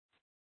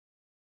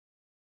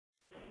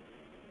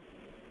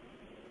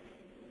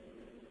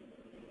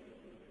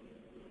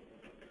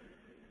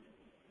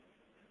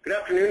Good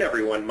afternoon,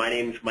 everyone. My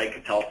name is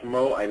Mike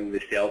Catalfamo. I'm the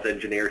sales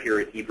engineer here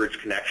at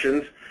eBridge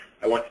Connections.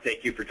 I want to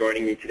thank you for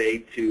joining me today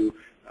to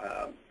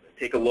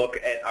take a look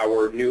at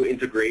our new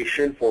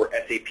integration for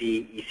SAP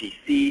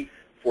ECC,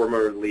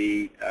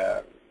 formerly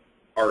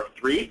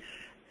R3.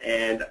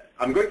 And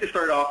I'm going to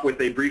start off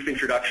with a brief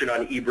introduction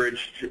on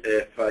eBridge.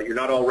 If you're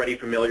not already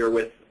familiar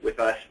with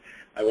us,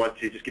 I want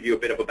to just give you a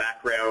bit of a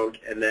background,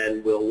 and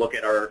then we'll look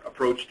at our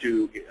approach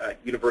to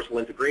universal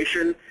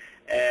integration,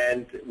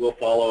 and we'll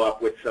follow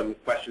up with some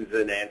questions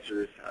and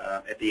answers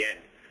at the end.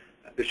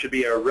 This should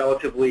be a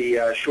relatively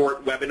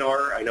short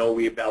webinar. I know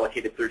we've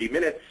allocated 30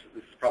 minutes.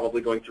 This is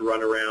probably going to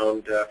run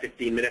around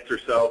 15 minutes or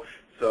so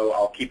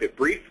I'll keep it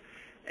brief.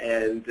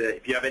 And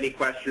if you have any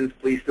questions,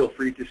 please feel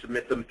free to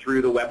submit them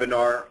through the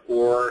webinar,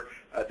 or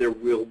there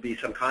will be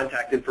some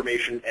contact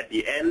information at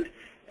the end.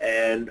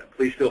 And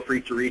please feel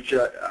free to reach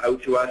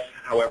out to us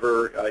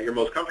however you're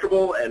most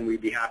comfortable, and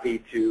we'd be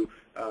happy to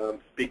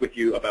speak with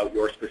you about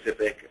your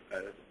specific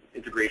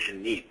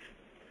integration needs.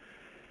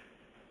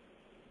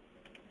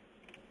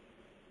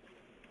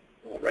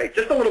 All right,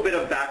 just a little bit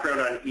of background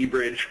on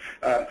eBridge.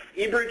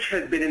 eBridge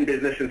has been in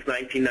business since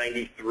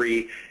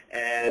 1993,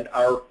 and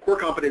our core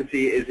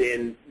competency is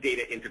in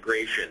data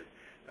integration.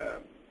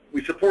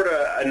 We support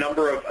a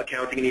number of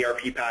accounting and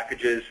ERP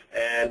packages,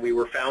 and we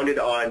were founded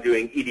on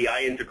doing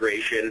EDI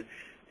integration,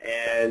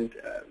 and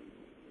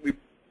we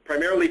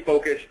primarily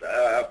focused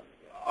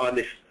on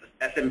this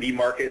SMB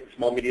market,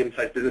 small,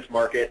 medium-sized business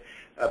market,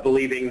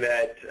 believing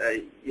that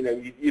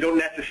you don't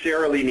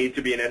necessarily need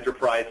to be an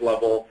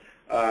enterprise-level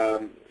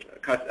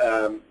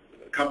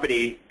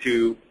company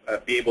to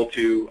be able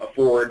to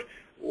afford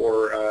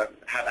or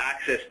have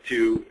access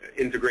to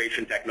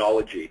integration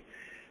technology.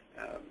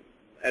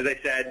 As I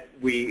said,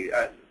 we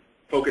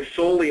focus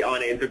solely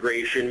on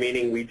integration,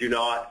 meaning we do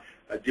not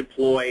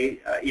deploy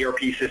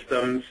ERP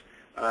systems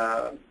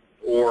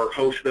or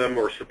host them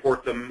or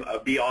support them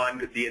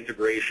beyond the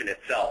integration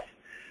itself.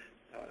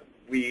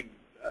 We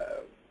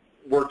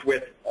worked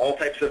with all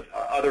types of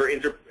other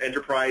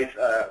enterprise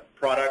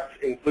products,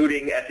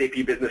 including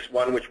SAP Business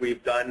One, which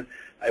we've done,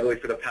 I believe,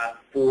 for the past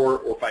 4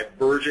 or 5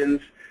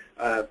 versions,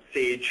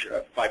 Sage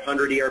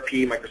 500 ERP,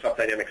 Microsoft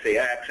Dynamics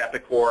AX,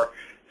 Epicor.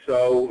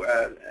 So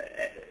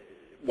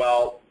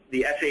while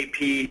the SAP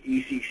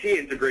ECC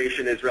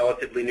integration is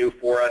relatively new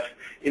for us,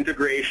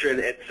 integration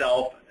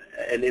itself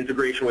and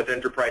integration with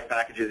enterprise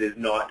packages is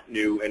not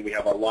new, and we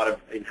have a lot of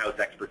in-house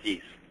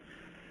expertise.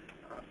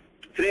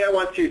 Today I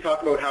want to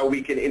talk about how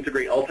we can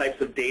integrate all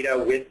types of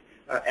data with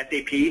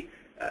SAP,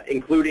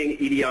 including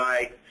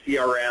EDI,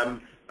 CRM,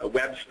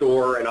 web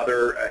store, and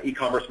other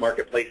e-commerce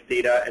marketplace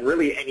data, and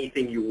really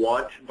anything you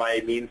want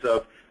by means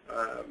of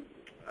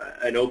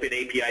an open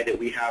API that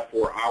we have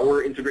for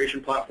our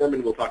integration platform,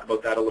 and we'll talk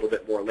about that a little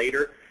bit more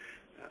later.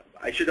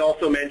 I should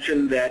also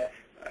mention that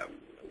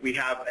we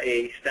have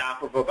a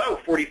staff of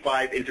about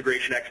 45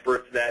 integration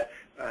experts that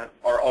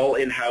are all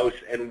in-house,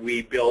 and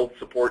we build,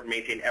 support, and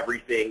maintain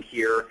everything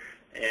here,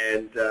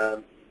 and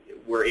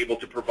we're able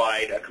to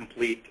provide a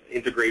complete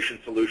integration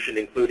solution,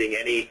 including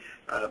any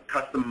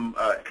custom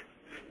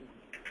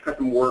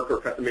work or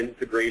custom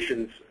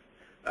integrations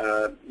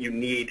you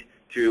need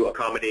to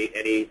accommodate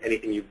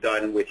anything you've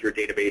done with your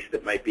database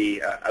that might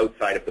be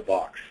outside of the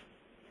box.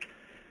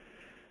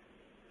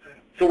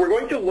 So we're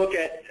going to look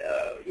at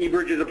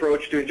eBridge's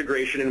approach to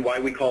integration and why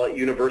we call it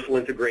universal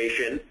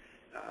integration.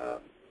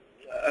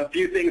 A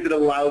few things it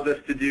allows us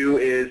to do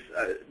is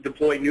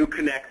deploy new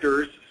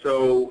connectors.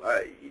 So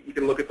you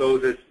can look at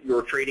those as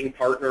your trading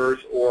partners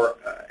or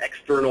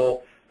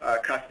external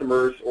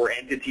customers or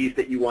entities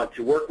that you want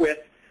to work with.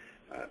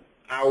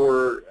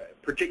 Our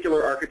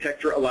particular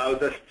architecture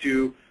allows us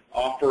to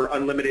offer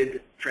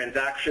unlimited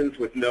transactions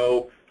with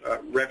no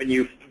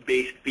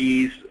revenue-based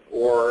fees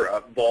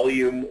or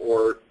volume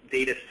or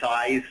data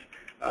size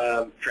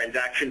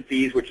transaction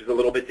fees, which is a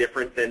little bit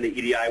different than the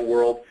EDI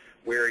world,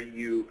 where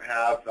you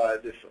have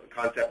this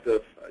concept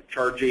of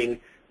charging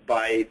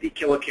by the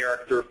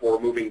kilocharacter for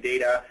moving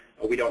data.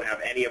 We don't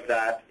have any of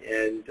that,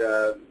 and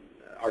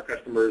our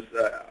customers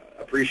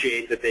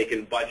appreciate that they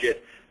can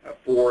budget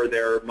for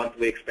their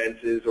monthly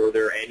expenses or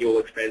their annual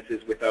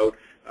expenses without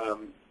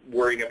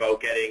worrying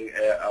about getting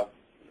a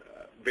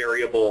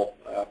variable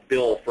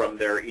bill from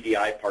their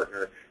EDI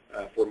partner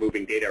for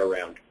moving data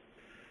around.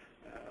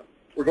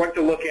 We're going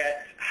to look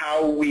at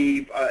how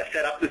we've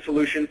set up the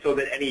solution so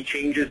that any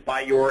changes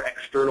by your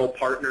external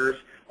partners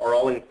are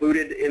all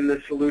included in the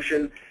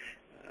solution.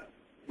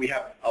 We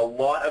have a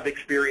lot of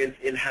experience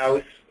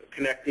in-house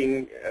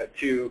connecting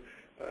to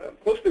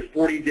close to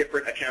 40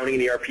 different accounting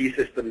and ERP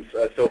systems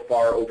so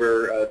far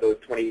over those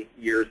 20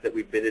 years that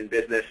we've been in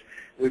business.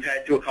 We've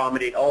had to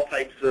accommodate all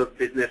types of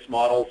business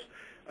models,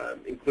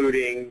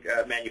 including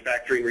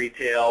manufacturing,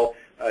 retail,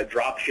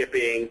 drop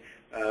shipping,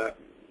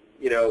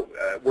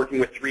 working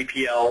with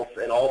 3PLs,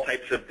 and all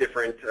types of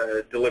different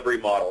delivery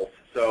models.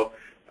 So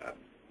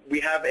we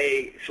have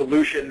a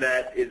solution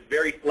that is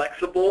very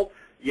flexible,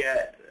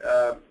 yet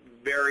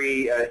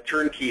very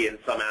turnkey in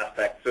some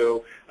aspects.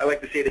 So I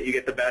like to say that you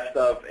get the best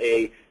of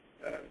a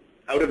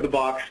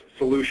out-of-the-box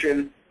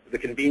solution the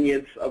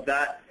convenience of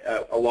that,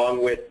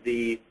 along with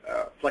the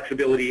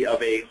flexibility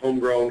of a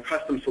homegrown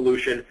custom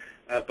solution,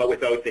 but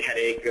without the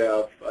headache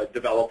of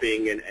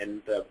developing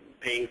and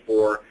paying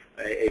for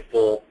a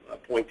full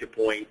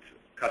point-to-point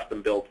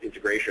custom-built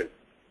integration.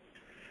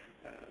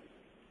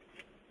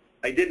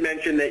 I did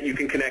mention that you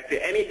can connect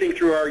to anything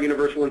through our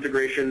Universal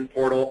Integration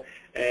Portal,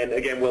 and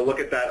again, we'll look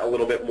at that a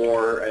little bit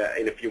more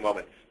in a few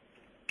moments.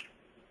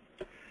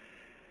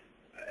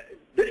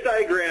 This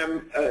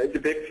diagram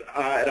depicts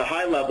at a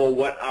high level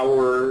what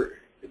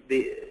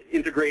the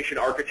integration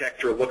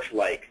architecture looks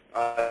like.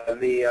 On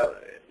the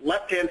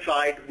left-hand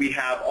side, we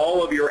have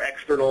all of your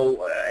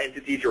external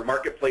entities, your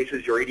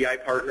marketplaces, your EDI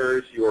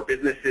partners, your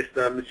business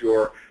systems,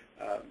 your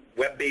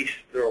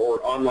web-based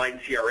or online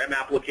CRM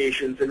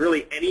applications, and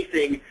really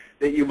anything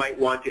that you might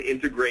want to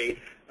integrate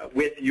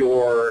with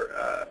your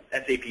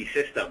SAP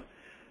system.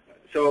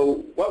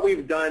 So what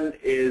we've done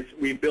is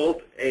we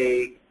built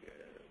a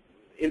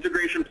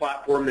integration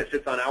platform that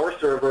sits on our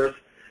servers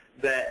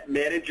that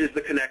manages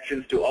the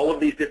connections to all of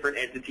these different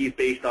entities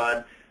based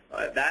on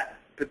that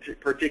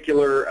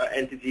particular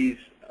entity's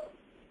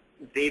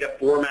data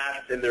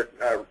formats and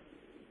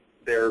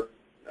their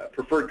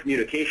preferred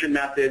communication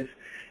methods,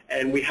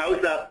 and we house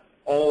that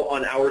all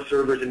on our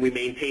servers and we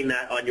maintain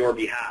that on your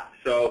behalf.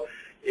 So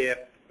if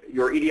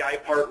your EDI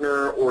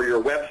partner or your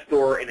web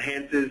store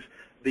enhances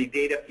the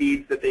data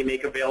feeds that they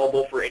make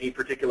available for any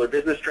particular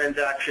business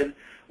transaction,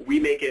 we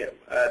make it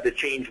the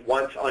change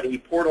once on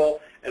ePortal,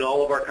 and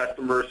all of our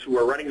customers who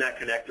are running that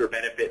connector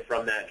benefit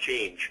from that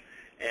change.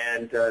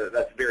 And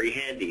that's very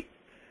handy.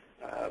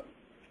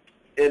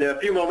 In a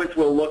few moments,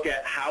 we'll look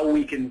at how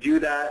we can do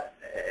that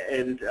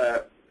and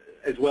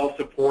as well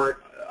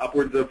support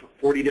upwards of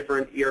 40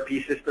 different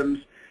ERP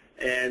systems.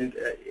 And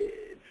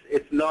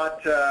it's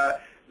not,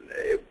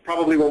 it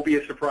probably won't be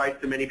a surprise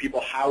to many people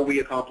how we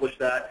accomplish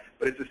that,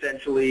 but it's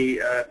essentially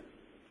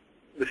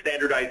the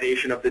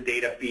standardization of the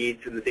data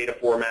feeds and the data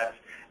formats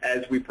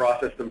as we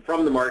process them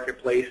from the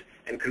marketplace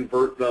and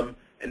convert them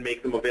and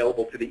make them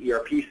available to the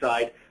ERP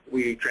side.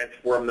 We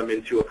transform them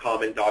into a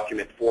common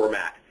document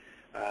format.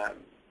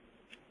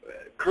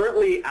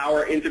 Currently,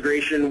 our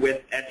integration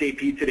with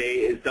SAP today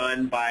is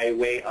done by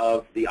way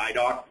of the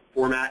IDoc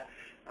format,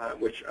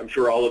 which I'm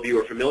sure all of you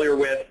are familiar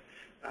with.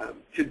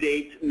 To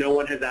date, no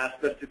one has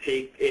asked us to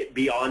take it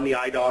beyond the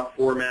IDoc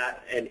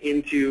format and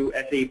into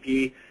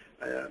SAP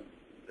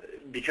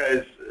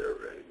because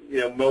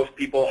most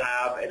people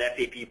have an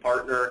SAP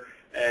partner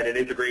and an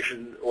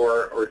integration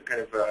or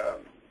kind of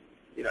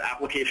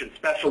application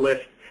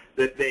specialist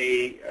that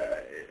they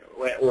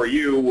or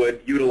you would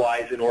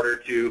utilize in order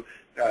to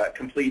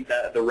complete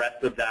the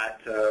rest of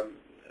that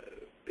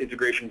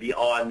integration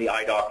beyond the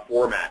IDoc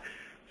format.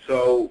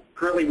 So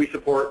currently we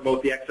support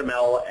both the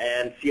XML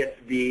and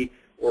CSV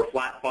or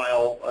flat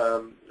file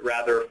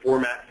rather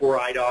format for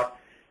IDoc,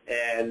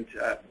 and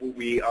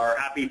we are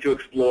happy to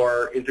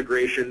explore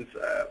integrations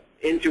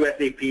into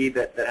SAP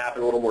that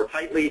happen a little more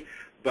tightly,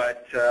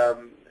 but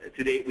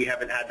to date we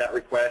haven't had that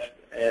request,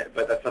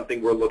 but that's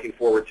something we're looking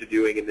forward to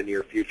doing in the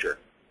near future.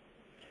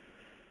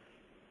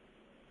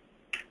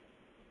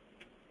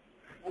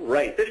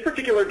 Right. This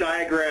particular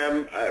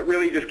diagram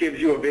really just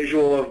gives you a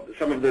visual of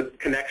some of the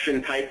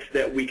connection types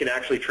that we can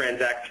actually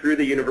transact through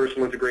the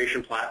Universal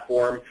Integration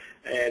Platform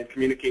and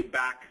communicate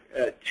back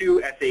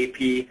to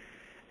SAP.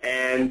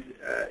 And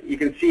you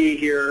can see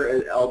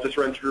here, I'll just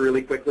run through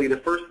really quickly, the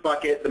first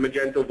bucket, the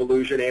Magento,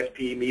 Volusion,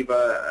 ASP,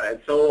 Miva,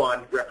 and so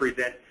on,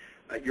 represent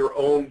your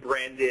own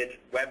branded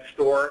web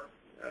store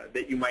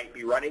that you might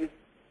be running.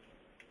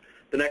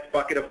 The next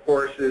bucket, of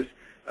course, is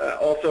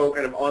also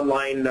kind of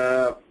online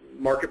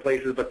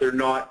marketplaces, but they're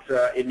not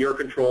in your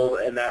control,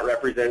 and that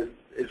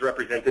is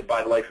represented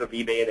by the likes of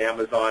eBay and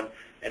Amazon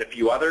and a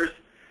few others.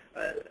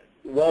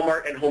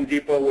 Walmart and Home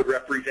Depot would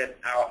represent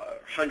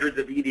hundreds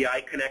of EDI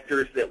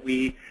connectors that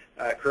we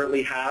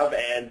currently have,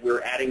 and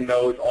we're adding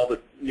those, all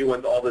the new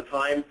ones all the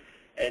time.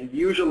 And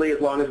usually, as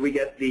long as we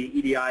get the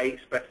EDI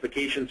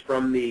specifications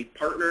from the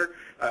partner,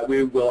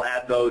 we will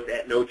add those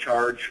at no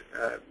charge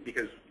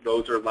because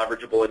those are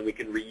leverageable and we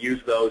can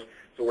reuse those.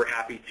 So we're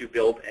happy to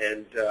build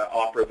and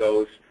offer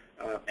those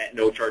at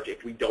no charge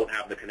if we don't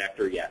have the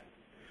connector yet.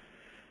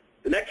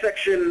 The next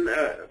section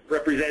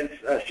represents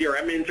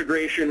CRM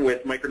integration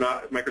with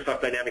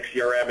Microsoft Dynamics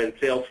CRM and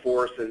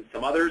Salesforce and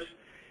some others.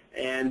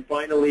 And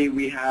finally,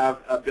 we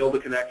have build a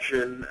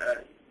connection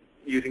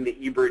using the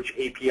eBridge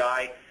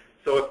API.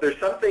 So if there's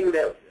something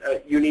that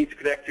you need to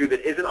connect to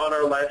that isn't on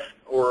our list,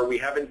 or we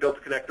haven't built a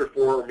connector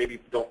for, or maybe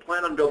don't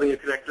plan on building a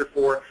connector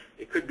for,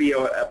 it could be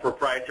a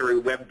proprietary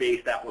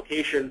web-based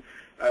application.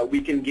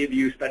 We can give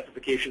you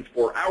specifications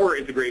for our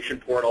integration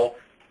portal,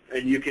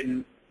 and you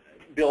can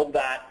build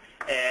that,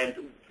 and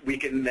we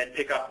can then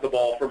pick up the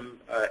ball from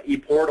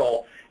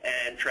ePortal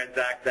and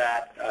transact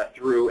that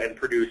through and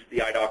produce the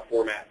IDoc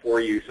format for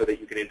you so that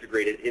you can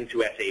integrate it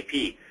into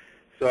SAP.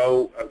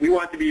 So we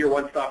want to be your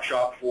one-stop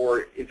shop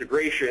for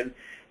integration,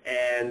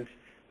 and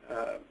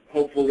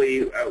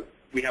hopefully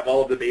we have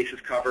all of the bases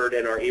covered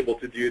and are able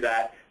to do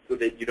that so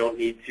that you don't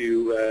need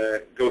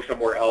to go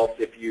somewhere else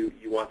if you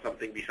want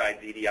something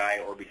besides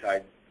EDI or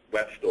besides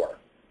Web Store.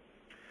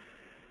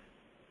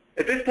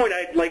 At this point,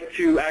 I'd like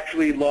to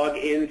actually log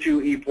into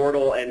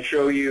ePortal and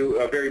show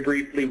you very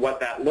briefly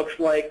what that looks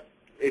like.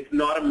 It's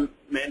not a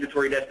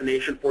mandatory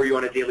destination for you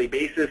on a daily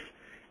basis.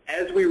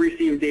 As we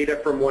receive data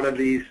from one of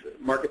these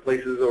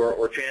marketplaces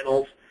or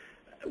channels,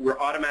 we're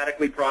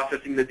automatically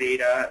processing the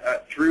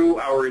data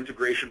through our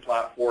integration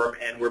platform,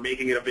 and we're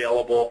making it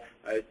available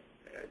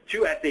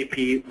to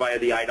SAP via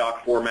the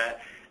IDoc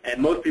format.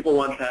 And most people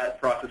want that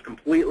process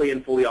completely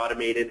and fully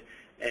automated,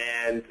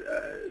 and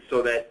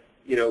so that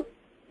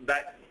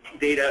that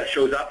data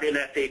shows up in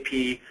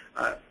SAP.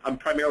 I'm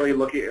primarily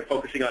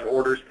focusing on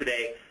orders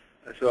today.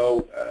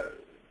 So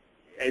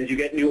as you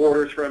get new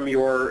orders from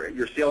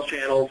your sales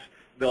channels,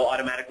 they'll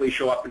automatically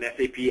show up in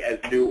SAP as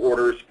new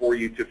orders for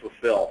you to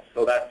fulfill.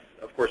 So that's,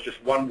 of course,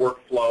 just one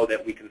workflow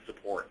that we can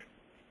support.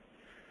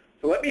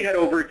 So let me head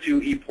over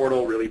to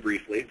ePortal really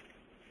briefly.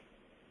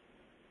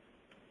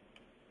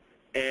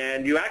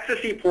 And you access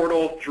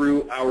ePortal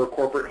through our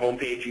corporate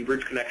homepage,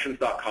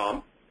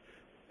 ebridgeconnections.com.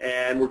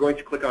 And we're going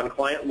to click on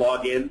Client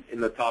Login in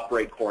the top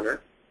right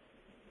corner.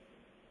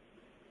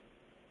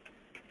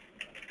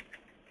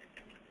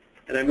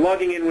 And I'm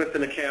logging in with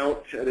an account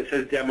that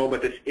says Demo,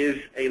 but this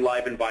is a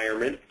live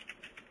environment.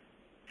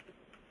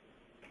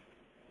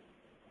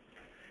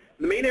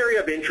 The main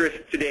area of interest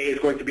today is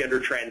going to be under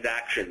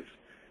Transactions.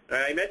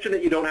 I mentioned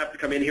that you don't have to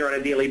come in here on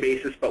a daily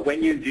basis, but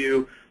when you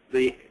do,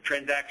 the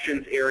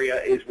Transactions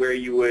area is where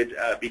you would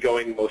be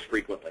going most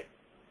frequently.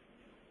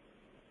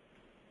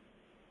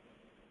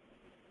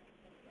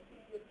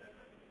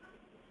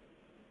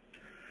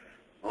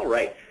 All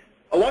right.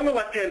 Along the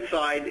left-hand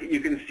side,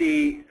 you can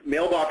see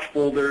mailbox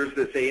folders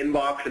that say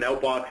inbox and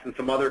outbox and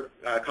some other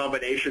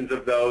combinations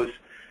of those.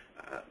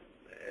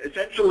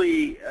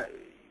 Essentially,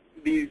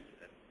 these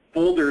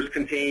folders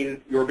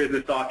contain your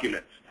business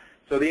documents.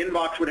 So the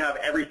inbox would have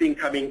everything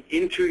coming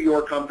into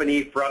your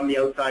company from the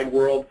outside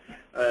world.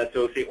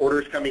 So say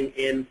orders coming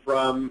in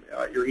from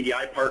your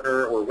EDI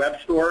partner or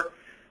web store.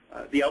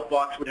 The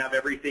outbox would have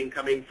everything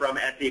coming from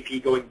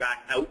SAP going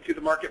back out to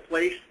the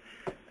marketplace.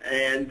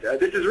 And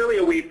this is really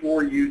a way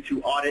for you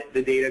to audit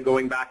the data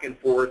going back and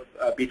forth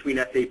between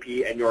SAP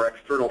and your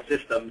external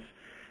systems.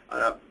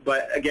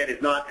 But again,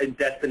 it's not a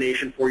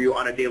destination for you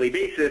on a daily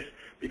basis,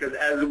 because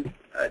as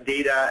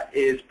data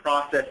is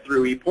processed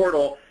through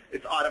ePortal,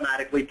 it's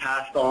automatically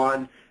passed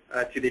on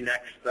to the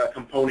next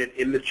component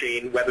in the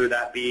chain, whether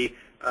that be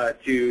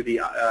to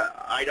the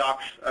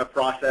IDocs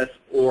process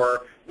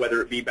or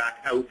whether it be back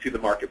out to the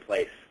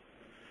marketplace.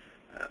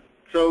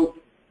 So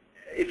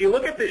if you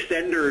look at the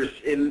senders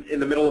in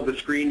the middle of the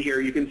screen here,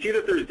 you can see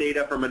that there's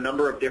data from a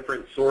number of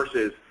different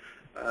sources.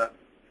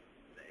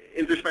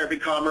 Inspire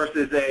BigCommerce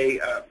is a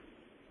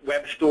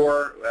web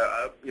store,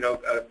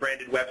 a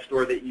branded web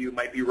store that you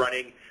might be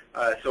running.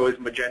 So is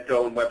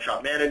Magento and Web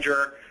Shop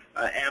Manager.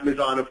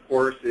 Amazon, of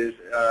course, is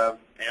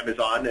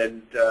Amazon,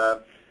 and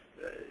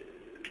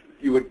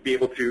you would be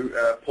able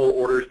to pull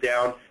orders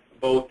down,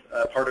 both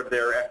part of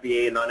their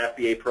FBA and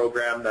non-FBA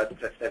program that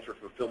stands for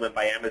Fulfillment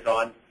by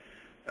Amazon.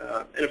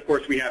 And of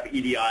course, we have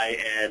EDI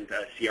and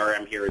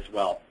CRM here as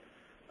well.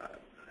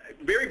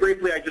 Very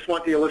briefly, I just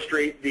want to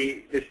illustrate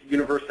this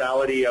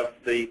universality of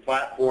the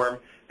platform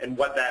and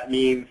what that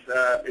means.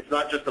 It's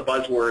not just a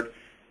buzzword.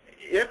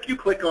 If you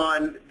click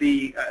on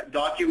the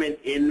document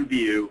in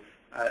view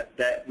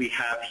that we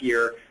have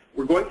here,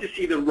 we're going to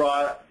see the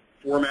raw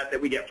format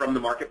that we get from the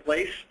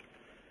marketplace.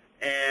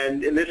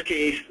 And in this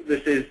case,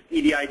 this is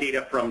EDI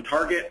data from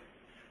Target.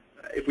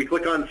 If we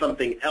click on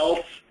something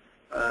else,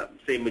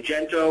 say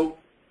Magento,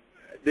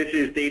 this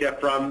is data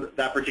from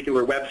that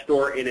particular web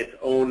store in its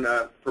own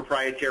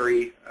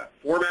proprietary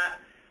format.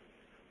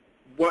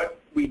 What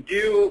we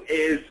do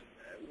is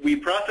we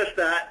process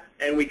that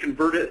and we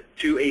convert it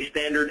to a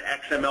standard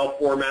XML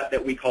format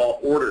that we call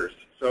orders.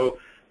 So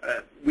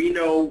we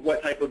know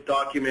what type of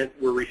document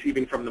we're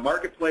receiving from the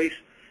marketplace,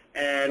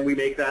 and we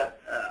make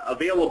that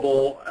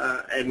available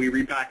and we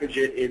repackage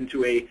it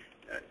into a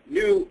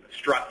new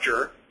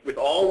structure with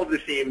all of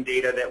the same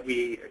data that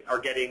we are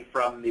getting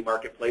from the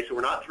marketplace. So we're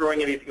not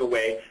throwing anything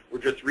away, we're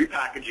just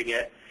repackaging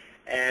it,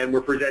 and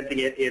we're presenting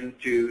it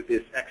into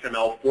this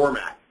XML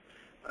format.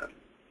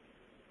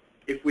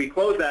 If we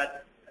close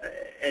that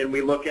and we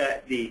look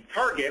at the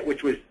target,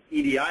 which was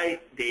EDI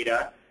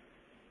data,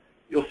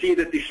 you'll see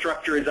that the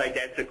structure is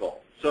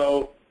identical.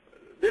 So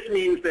this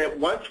means that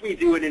once we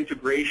do an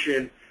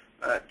integration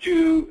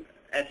to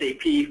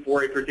SAP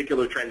for a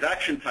particular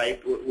transaction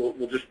type,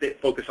 we'll just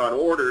focus on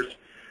orders.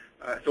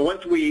 So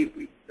once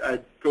we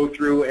go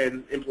through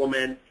and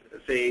implement,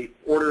 say,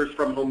 orders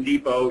from Home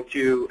Depot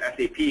to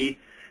SAP,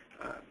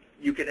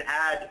 you can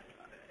add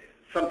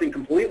something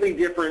completely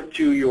different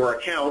to your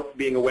account,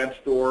 being a web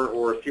store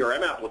or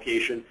CRM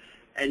application,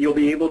 and you'll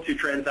be able to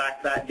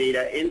transact that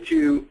data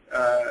into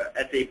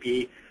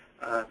SAP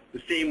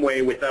the same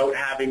way without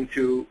having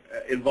to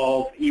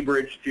involve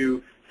eBridge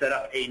to set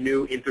up a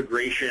new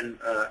integration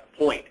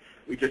point.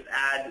 We just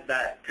add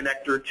that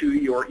connector to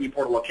your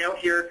ePortal account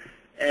here,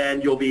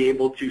 and you'll be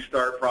able to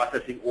start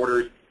processing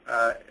orders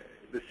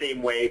the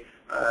same way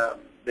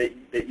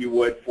that you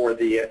would for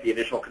the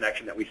initial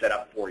connection that we set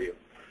up for you.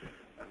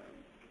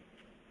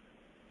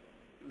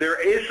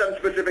 There is some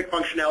specific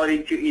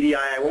functionality to EDI.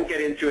 I won't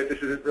get into it. This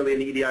isn't really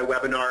an EDI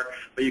webinar,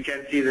 but you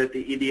can see that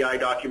the EDI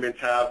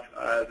documents have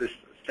this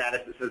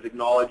status that says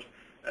acknowledged.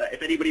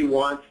 If anybody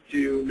wants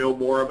to know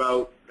more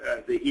about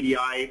the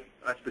EDI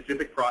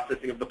specific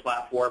processing of the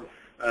platform,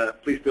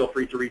 please feel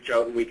free to reach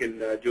out and we can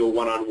do a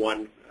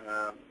one-on-one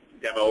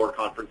demo or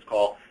conference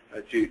call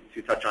to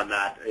touch on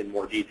that in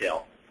more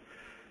detail.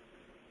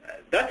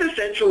 That's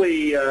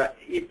essentially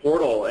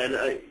ePortal,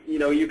 and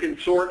you can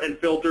sort and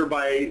filter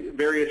by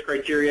various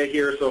criteria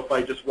here. So if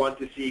I just want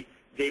to see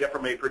data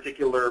from a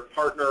particular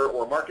partner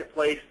or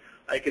marketplace,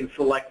 I can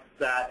select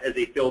that as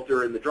a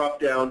filter in the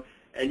drop-down,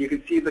 and you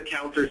can see the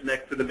counters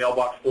next to the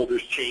mailbox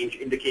folders change,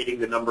 indicating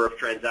the number of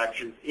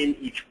transactions in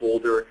each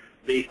folder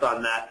based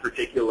on that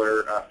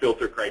particular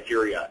filter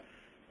criteria.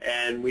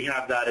 And we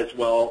have that as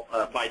well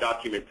by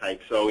document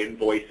type, so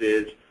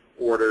invoices,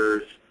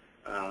 orders,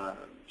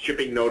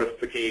 shipping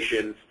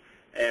notifications,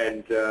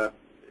 and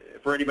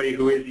for anybody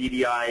who is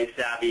EDI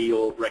savvy,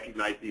 you'll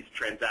recognize these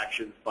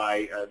transactions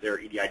by their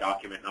EDI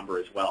document number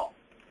as well.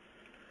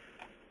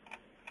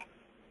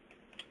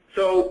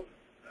 So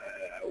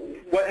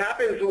what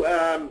happens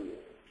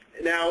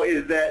now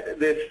is that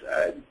this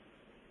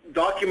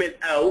document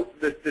out,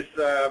 this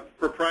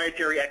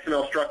proprietary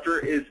XML structure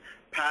is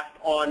passed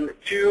on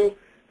to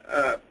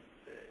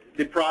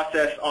the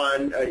process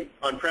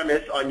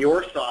on-premise on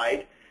your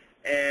side,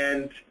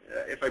 and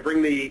if I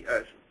bring the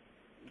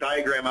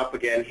diagram up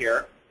again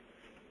here,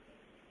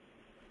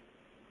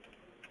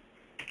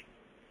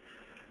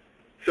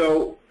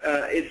 so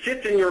it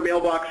sits in your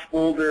mailbox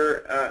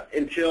folder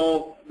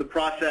until the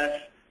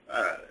process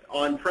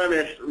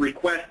on-premise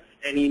requests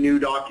any new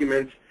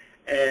documents,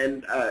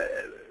 and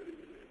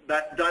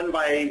that's done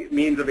by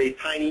means of a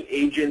tiny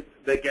agent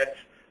that gets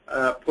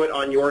put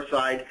on your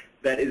side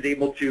that is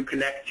able to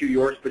connect to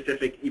your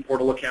specific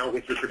ePortal account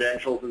with your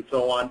credentials and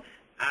so on,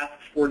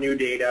 asks for new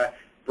data,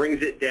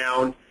 brings it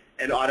down,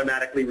 and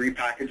automatically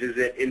repackages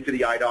it into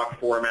the IDoc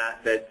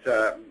format that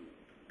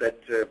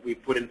we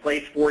put in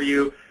place for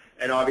you.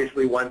 And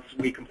obviously, once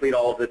we complete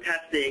all of the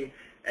testing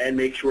and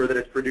make sure that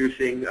it's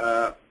producing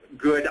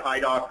good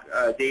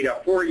IDoc data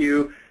for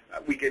you,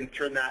 we can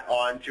turn that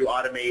on to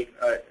automate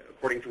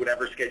according to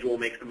whatever schedule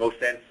makes the most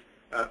sense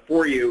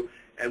for you,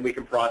 and we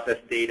can process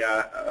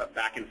data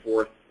back and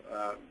forth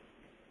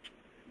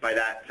by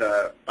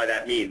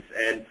that means.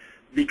 And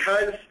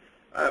because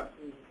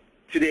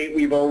to date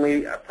we've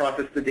only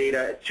processed the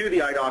data to the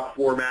IDoc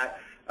format,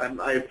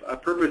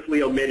 I've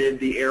purposely omitted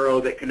the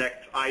arrow that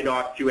connects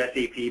IDoc to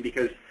SAP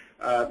because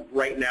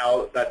right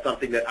now that's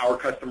something that our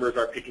customers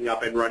are picking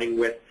up and running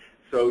with.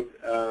 So,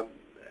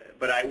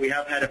 but we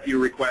have had a few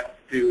requests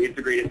to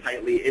integrate it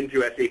tightly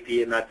into SAP,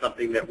 and that's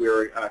something that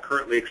we're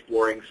currently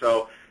exploring.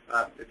 So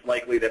it's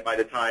likely that by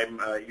the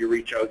time you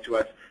reach out to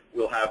us,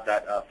 we'll have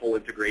that full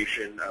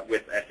integration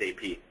with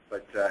SAP.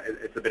 But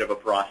it's a bit of a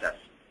process.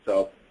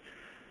 So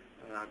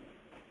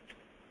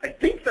I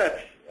think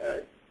that's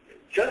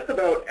just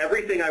about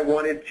everything I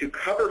wanted to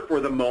cover for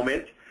the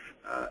moment.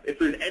 If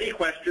there's any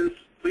questions,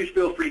 please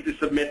feel free to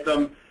submit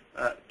them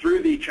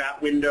through the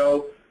chat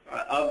window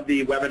of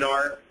the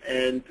webinar.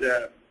 And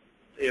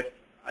if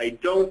I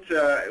don't,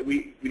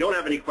 we don't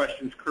have any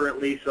questions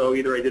currently, so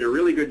either I did a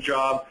really good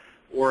job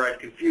or I've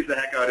confused the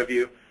heck out of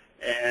you.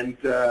 And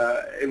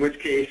in which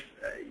case,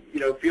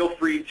 feel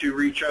free to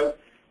reach out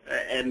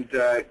and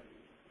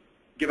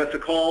give us a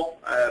call.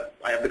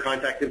 I have the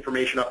contact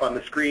information up on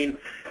the screen.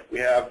 We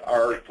have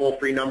our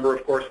toll-free number,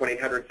 of course,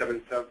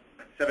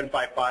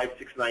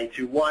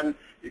 1-800-755-6921.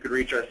 You can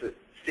reach us at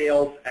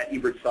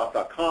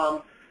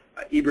sales@ebridgesoft.com.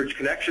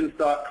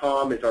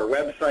 ebridgeconnections.com is our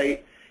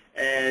website,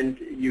 and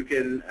you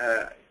can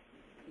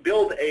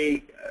build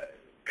a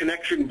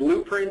connection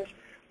blueprint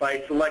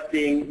by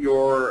selecting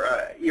your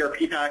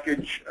ERP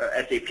package,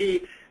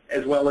 SAP,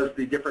 as well as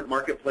the different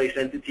marketplace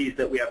entities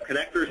that we have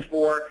connectors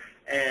for,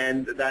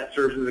 and that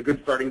serves as a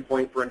good starting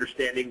point for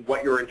understanding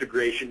what your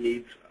integration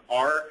needs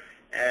are,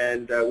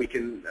 and we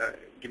can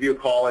give you a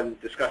call and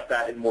discuss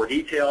that in more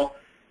detail.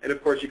 And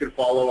of course, you can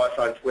follow us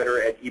on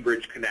Twitter at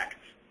eBridgeConnect.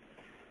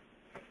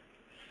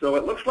 So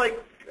it looks like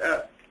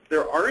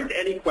there aren't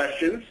any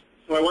questions,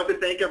 so I want to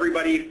thank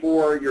everybody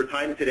for your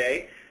time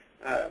today.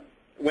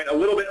 Went a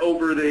little bit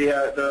over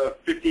the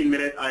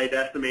 15-minute I had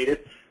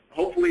estimated.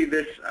 Hopefully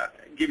this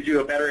gives you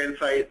a better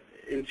insight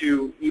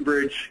into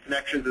eBridge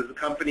Connections as a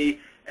company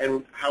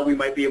and how we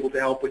might be able to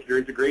help with your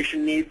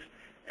integration needs.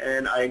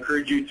 And I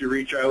encourage you to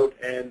reach out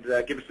and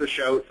give us a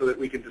shout so that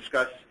we can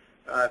discuss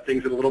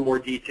things in a little more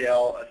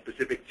detail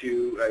specific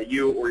to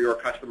you or your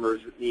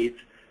customers' needs.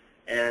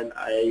 And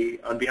I,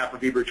 on behalf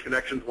of eBridge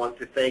Connections, want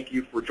to thank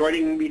you for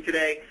joining me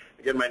today.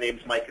 Again, my name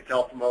is Mike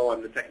Catalfamo.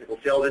 I'm the technical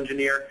sales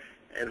engineer,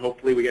 and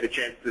hopefully we get a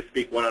chance to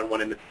speak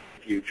one-on-one in the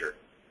future.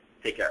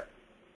 Take care.